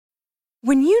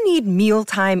When you need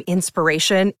mealtime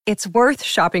inspiration, it's worth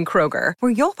shopping Kroger,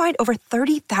 where you'll find over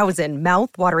 30,000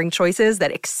 mouth-watering choices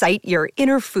that excite your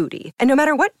inner foodie. And no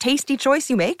matter what tasty choice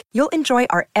you make, you'll enjoy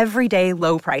our everyday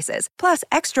low prices, plus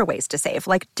extra ways to save,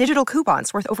 like digital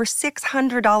coupons worth over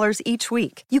 $600 each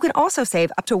week. You can also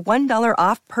save up to $1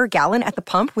 off per gallon at the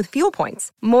pump with fuel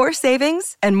points. More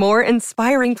savings and more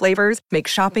inspiring flavors make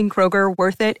shopping Kroger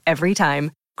worth it every time.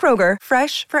 Kroger,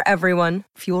 fresh for everyone.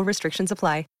 Fuel restrictions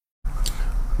apply.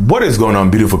 What is going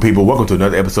on, beautiful people? Welcome to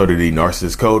another episode of the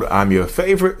Narcissist Code. I'm your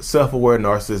favorite self-aware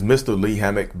narcissist, Mr. Lee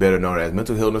Hammock, better known as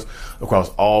Mental Illness, across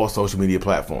all social media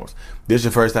platforms. This is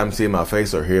your first time seeing my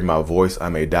face or hearing my voice.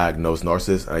 I'm a diagnosed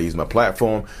narcissist, and I use my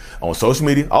platform on social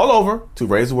media all over to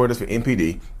raise awareness for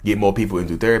NPD, get more people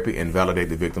into therapy, and validate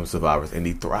the victims, survivors, and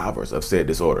the thrivers of said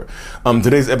disorder.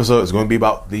 Today's episode is going to be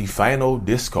about the final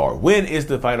discard. When is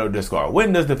the final discard?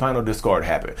 When does the final discard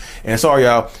happen? And sorry,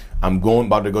 y'all, I'm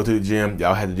about to go to the gym.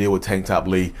 Y'all had to deal with Tank Top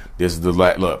Lee. This is this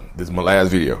is my last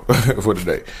video for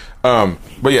today.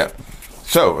 But yeah.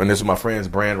 So, and this is my friend's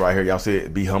brand right here. Y'all see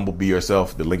it, Be Humble, Be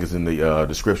Yourself. The link is in the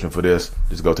description for this.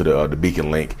 Just go to the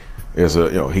Beacon link. There's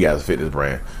he has a fitness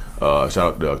brand.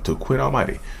 Shout out to Quinn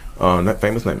Almighty. Not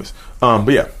famous names. But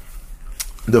yeah.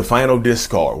 The final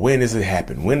discard. When does it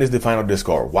happen? When is the final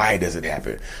discard? Why does it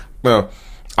happen? Well,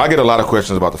 I get a lot of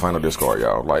questions about the final discard,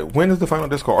 y'all. Like, when is the final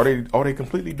discard? Are they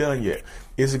completely done yet?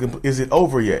 Is it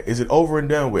over yet? Is it over and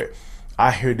done with?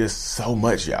 I hear this so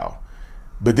much, y'all.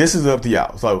 But this is up to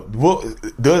y'all. So,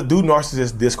 do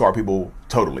narcissists discard people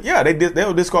totally? Yeah,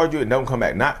 they'll discard you and don't come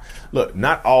back. Not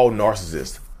all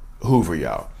narcissists hoover,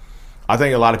 y'all. I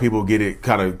think a lot of people get it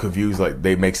kind of confused. Like,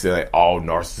 they make it like all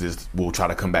narcissists will try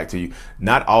to come back to you.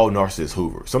 Not all narcissists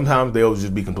hoover. Sometimes they'll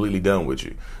just be completely done with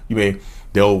you. You mean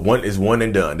it's one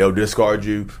and done. They'll discard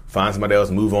you, find somebody else,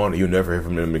 move on, and you'll never hear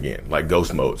from them again. Like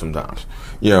ghost mode sometimes.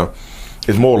 You know,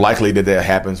 it's more likely that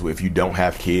happens if you don't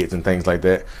have kids and things like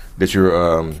that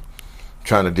you're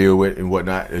trying to deal with and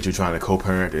whatnot, that you're trying to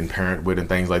co-parent and parent with and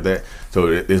things like that. So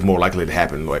it's more likely to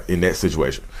happen like in that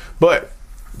situation. But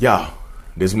y'all,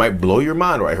 this might blow your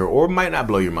mind right here, or it might not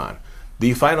blow your mind.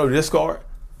 The final discard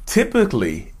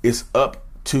typically is up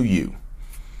to you.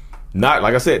 Not,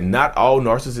 like I said, not all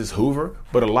narcissists hoover,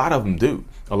 but a lot of them do.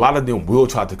 A lot of them will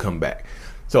try to come back.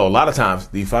 So a lot of times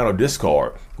the final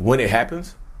discard, when it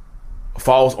happens,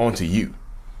 falls onto you.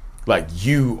 Like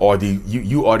you are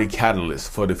the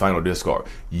catalyst for the final discard.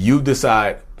 You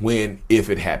decide when, if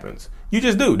it happens. You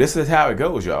just do. This is how it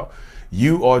goes, y'all.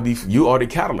 You are the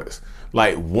catalyst.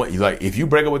 Like if you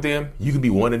break up with them, you can be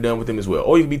one and done with them as well,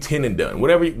 or you can be 10 and done.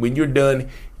 Whatever. When you're done,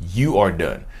 you are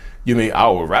done. You mean I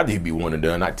would rather you be one and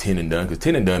done, not 10 and done, because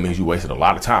 10 and done means you wasted a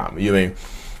lot of time. You mean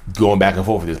going back and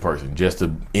forth with this person just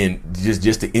to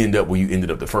end up where you ended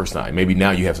up the first time. Maybe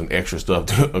now you have some extra stuff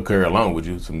to occur along with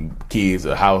you, some kids,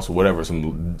 a house, or whatever,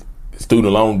 some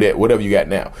student loan debt, whatever you got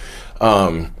now.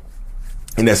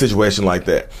 In that situation like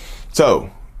that.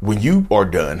 So when you are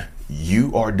done,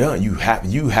 you are done. You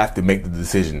have to make the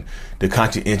decision, the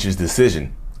conscientious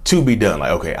decision to be done.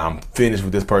 Like, okay, I'm finished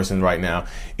with this person right now.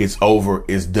 It's over.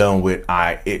 It's done with.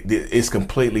 It's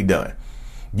completely done.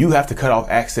 You have to cut off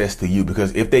access to you,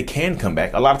 because if they can come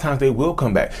back, a lot of times they will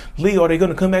come back. Lee, are they going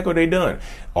to come back, or are they done?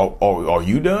 Are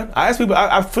you done? I ask people,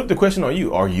 I flip the question on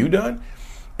you. Are you done?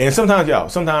 And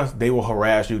sometimes they will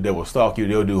harass you. They will stalk you.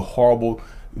 They'll do horrible,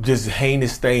 just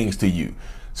heinous things to you.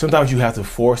 Sometimes you have to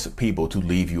force people to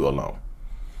leave you alone.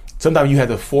 Sometimes you have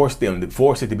to force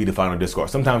it to be the final discard.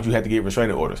 Sometimes you have to get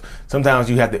restraining orders. Sometimes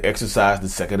you have to exercise the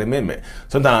Second Amendment.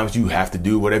 Sometimes you have to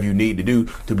do whatever you need to do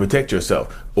to protect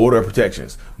yourself. Order of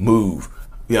protections, move,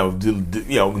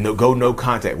 go no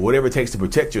contact. Whatever it takes to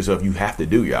protect yourself, you have to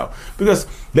do, y'all. Because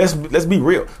let's be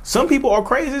real. Some people are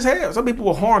crazy as hell. Some people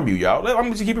will harm you, y'all.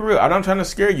 I'm just keep it real. I'm not trying to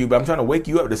scare you, but I'm trying to wake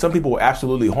you up that some people will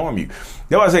absolutely harm you.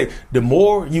 That's why I say the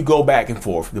more you go back and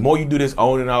forth, the more you do this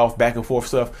on and off, back and forth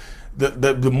stuff,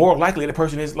 the more likely the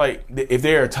person is. Like, if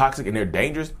they're toxic and they're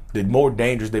dangerous, the more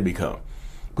dangerous they become.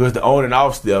 Because the on and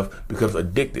off stuff becomes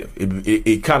addictive.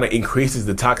 It kind of increases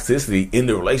the toxicity in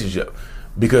the relationship,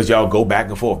 because y'all go back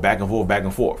and forth, back and forth, back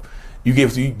and forth.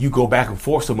 You go back and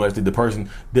forth so much that the person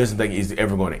doesn't think it's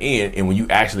ever going to end. And when you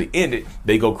actually end it,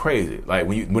 they go crazy. Like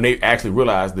when they actually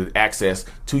realize that access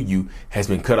to you has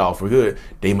been cut off for good,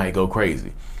 they might go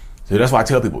crazy. So that's why I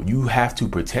tell people, you have to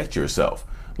protect yourself.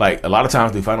 Like, a lot of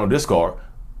times the final discard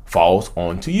falls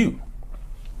onto you.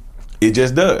 It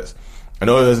just does. I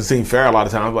know it doesn't seem fair a lot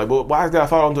of times. Like, but why does that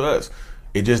fall onto us?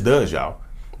 It just does, y'all.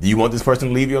 Do you want this person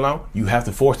to leave you alone? You have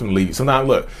to force them to leave you. Sometimes,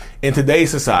 look, in today's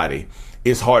society,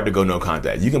 it's hard to go no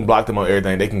contact. You can block them on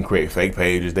everything. They can create fake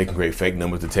pages. They can create fake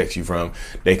numbers to text you from.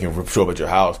 They can show up at your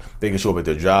house. They can show up at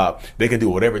their job. They can do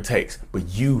whatever it takes, but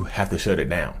you have to shut it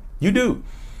down. You do.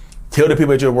 Tell the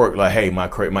people at your work, like, hey,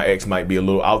 my ex might be a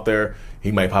little out there.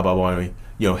 He might pop up on me.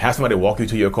 You know, have somebody walk you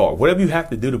to your car. Whatever you have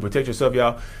to do to protect yourself,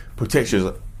 y'all, protect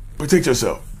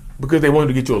yourself. Because they want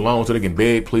to get you alone so they can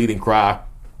beg, plead, and cry,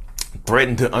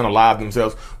 threaten to unalive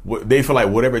themselves. They feel like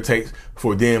whatever it takes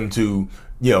for them to,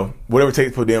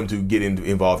 get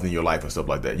involved in your life and stuff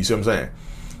like that. You see what I'm saying?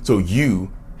 So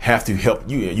you have to help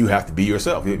you. You have to be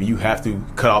yourself. You have to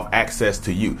cut off access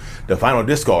to you. The final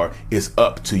discard is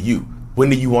up to you. When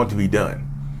do you want to be done?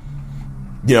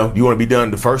 You want to be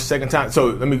done the first, second time.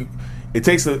 So it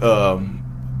takes a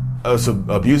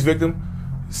abuse victim,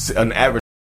 an average.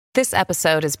 This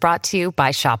episode is brought to you by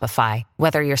Shopify.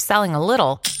 Whether you're selling a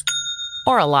little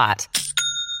or a lot,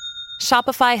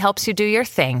 Shopify helps you do your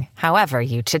thing, however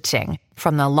you cha-ching.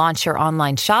 From the launch your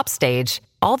online shop stage,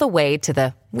 all the way to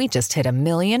the we just hit 1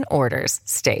 million orders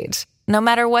stage. No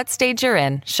matter what stage you're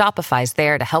in, Shopify's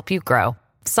there to help you grow.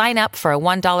 Sign up for a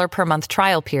 $1 per month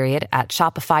trial period at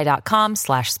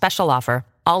shopify.com/special offer,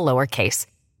 all lowercase.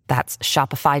 That's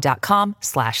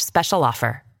shopify.com/special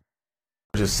offer.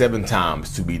 Just 7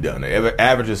 times to be done. The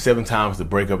average is 7 times to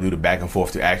break up, do the back and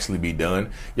forth to actually be done.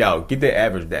 Y'all, get that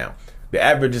average down. The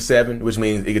average is 7, which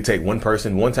means it could take one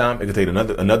person 1 time. It could take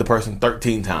another person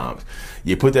 13 times.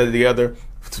 You put that together,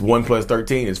 1 plus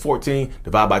 13 is 14.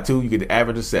 Divide by 2, you get the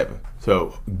average of 7.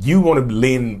 So you want to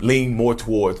lean more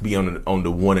towards being on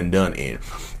the one and done end,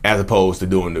 as opposed to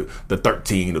doing the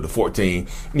 13 or the 14,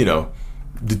 the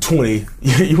 20,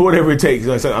 whatever it takes.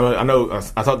 I know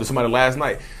I talked to somebody last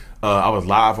night. I was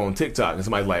live on TikTok and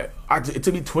somebody's like, it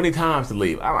took me 20 times to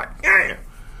leave. I'm like, damn.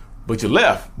 But you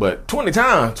left. But 20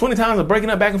 times of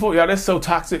breaking up back and forth. Y'all, that's so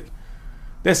toxic.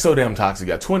 That's so damn toxic.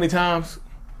 Y'all, 20 times.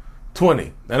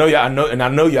 20. I know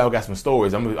y'all got some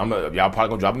stories. Y'all probably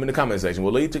gonna drop them in the comment section.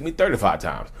 Well, Lee, it took me 35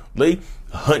 times. Lee,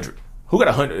 100. Who got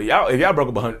 100? Y'all, if y'all broke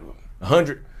up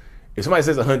 100, if somebody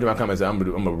says 100 in my comment section,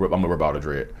 I'm gonna rip out a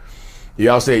dread.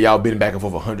 Y'all say y'all been back and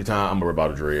forth 100 times, I'm gonna rip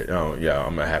out a dread. Oh yeah,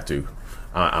 I'm gonna have to.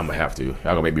 I'm gonna have to. Y'all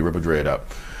gonna make me rip a dread up.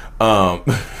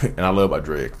 And I love my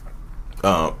dread.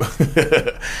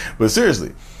 But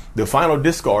seriously, the final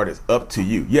discard is up to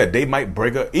you. Yeah, they might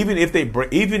break up. Even if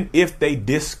they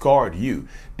discard you,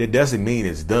 that doesn't mean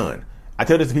it's done. I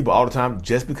tell this to people all the time.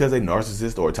 Just because a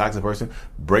narcissist or a toxic person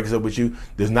breaks up with you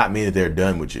does not mean that they're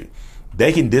done with you.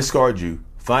 They can discard you,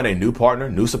 find a new partner,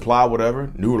 new supply,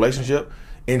 whatever, new relationship,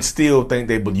 and still think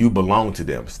you belong to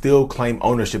them, still claim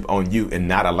ownership on you and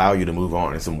not allow you to move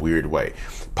on in some weird way.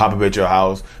 Pop up at your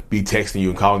house, be texting you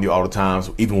and calling you all the time,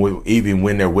 even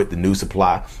when they're with the new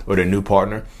supply or their new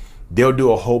partner. They'll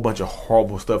do a whole bunch of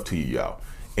horrible stuff to you, y'all.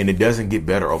 And it doesn't get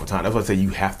better over time. That's why I say you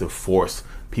have to force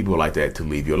people like that to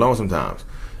leave you alone sometimes.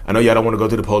 I know y'all don't want to go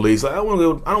to the police. Like, I don't want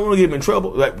to get them in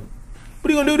trouble. Like, what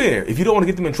are you going to do there? If you don't want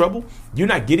to get them in trouble, you're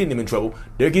not getting them in trouble.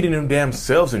 They're getting them damn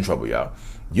selves in trouble, y'all.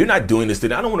 You're not doing this to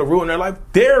them. I don't want to ruin their life.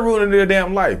 They're ruining their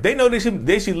damn life. They know they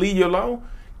should leave you alone.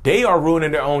 They are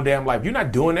ruining their own damn life. You're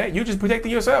not doing that. You're just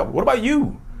protecting yourself. What about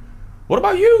you? What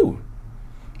about you?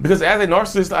 Because as a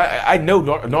narcissist, I know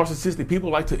narcissistic people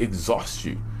like to exhaust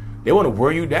you. They want to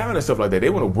wear you down and stuff like that. They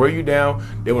want to wear you down.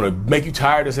 They want to make you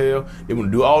tired as hell. They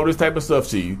want to do all this type of stuff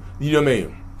to you. You know what I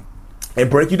mean? And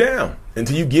break you down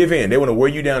until you give in. They want to wear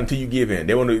you down until you give in.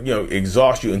 They want to,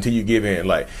 exhaust you until you give in.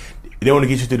 Like, they want to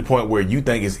get you to the point where you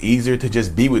think it's easier to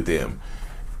just be with them.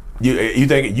 You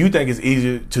think it's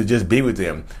easier to just be with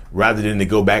them rather than to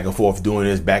go back and forth doing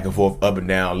this back and forth, up and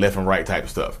down, left and right type of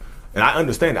stuff. And I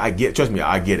understand it. Trust me,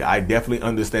 I get it. I definitely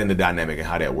understand the dynamic and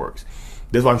how that works.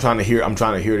 That's what I'm trying to hear. I'm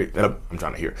trying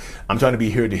to be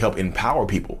here to help empower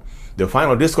people. The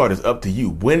final discard is up to you.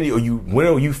 When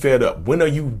are you fed up? When are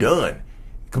you done?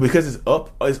 Because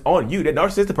it's on you. That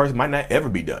narcissistic person might not ever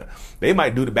be done. They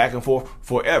might do the back and forth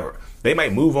forever. They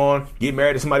might move on, get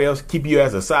married to somebody else, keep you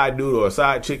as a side dude or a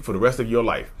side chick for the rest of your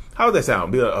life. How does that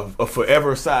sound? Be a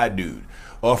forever side dude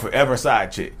or a forever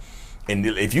side chick. And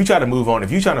if you try to move on,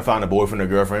 if you trying to find a boyfriend or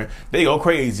girlfriend, they go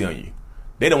crazy on you.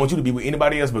 They don't want you to be with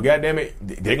anybody else, but goddamn it,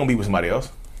 they're gonna be with somebody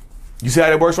else. You see how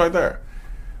that works right there?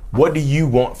 What do you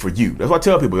want for you? That's why I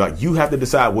tell people, like, you have to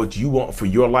decide what you want for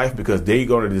your life, because they're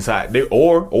going to decide,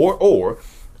 or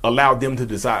allow them to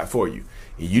decide for you.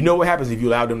 And you know what happens if you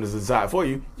allow them to decide for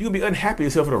you? You're going to be unhappy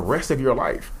yourself for the rest of your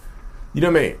life. You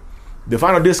know what I mean? The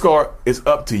final discard is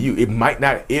up to you. It might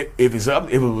not, if it was up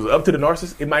to the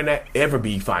narcissist, it might not ever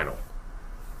be final.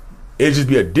 It'd just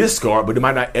be a discard, but it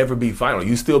might not ever be final.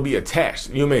 You still be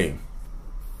attached. You know what I mean?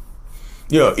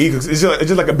 it's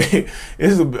just like a baby.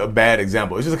 This is a bad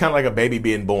example. It's just kind of like a baby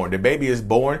being born. The baby is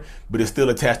born, but it's still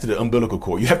attached to the umbilical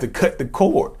cord. You have to cut the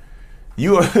cord.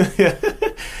 You are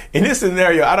in this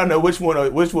scenario. I don't know which one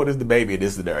is the baby in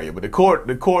this scenario, but the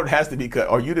cord has to be cut.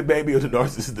 Are you the baby or the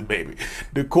narcissist the baby?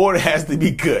 The cord has to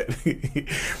be cut.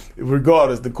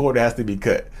 Regardless, the cord has to be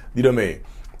cut. You know what I mean?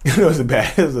 It was a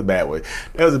bad way.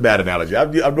 That was a bad analogy.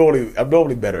 I'm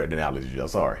normally better at analogies. I'm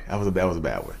sorry. That was a bad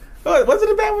one. Was it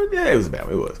a bad one? Yeah, it was a bad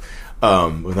one. It was.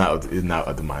 It's not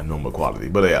up to my normal quality.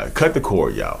 But yeah, cut the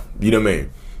cord, y'all. You know what I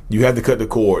mean? You have to cut the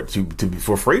cord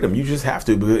for freedom. You just have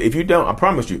to, because if you don't, I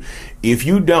promise you, if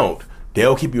you don't,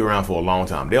 they'll keep you around for a long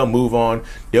time. They'll move on.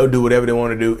 They'll do whatever they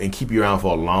want to do and keep you around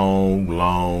for a long,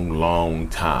 long, long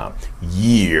time.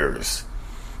 Years.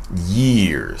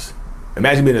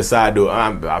 Imagine being a side dude.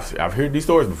 I've heard these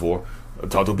stories before. I've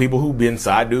talked to people who've been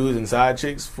side dudes and side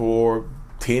chicks for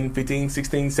 10, 15,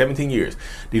 16, 17 years.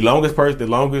 The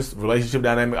longest relationship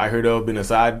dynamic I heard of being a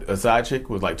side chick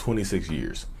was like 26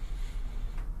 years.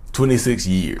 26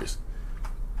 years.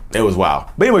 It was wild.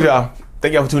 But anyway, y'all,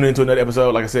 thank y'all for tuning into another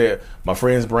episode. Like I said, my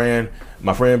friend brand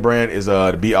is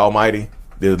the Be Almighty.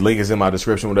 The link is in my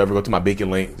description, whatever. Go to my beacon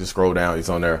link. Just scroll down. It's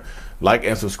on there. Like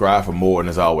and subscribe for more. And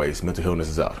as always, mental illness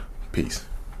is out. Peace.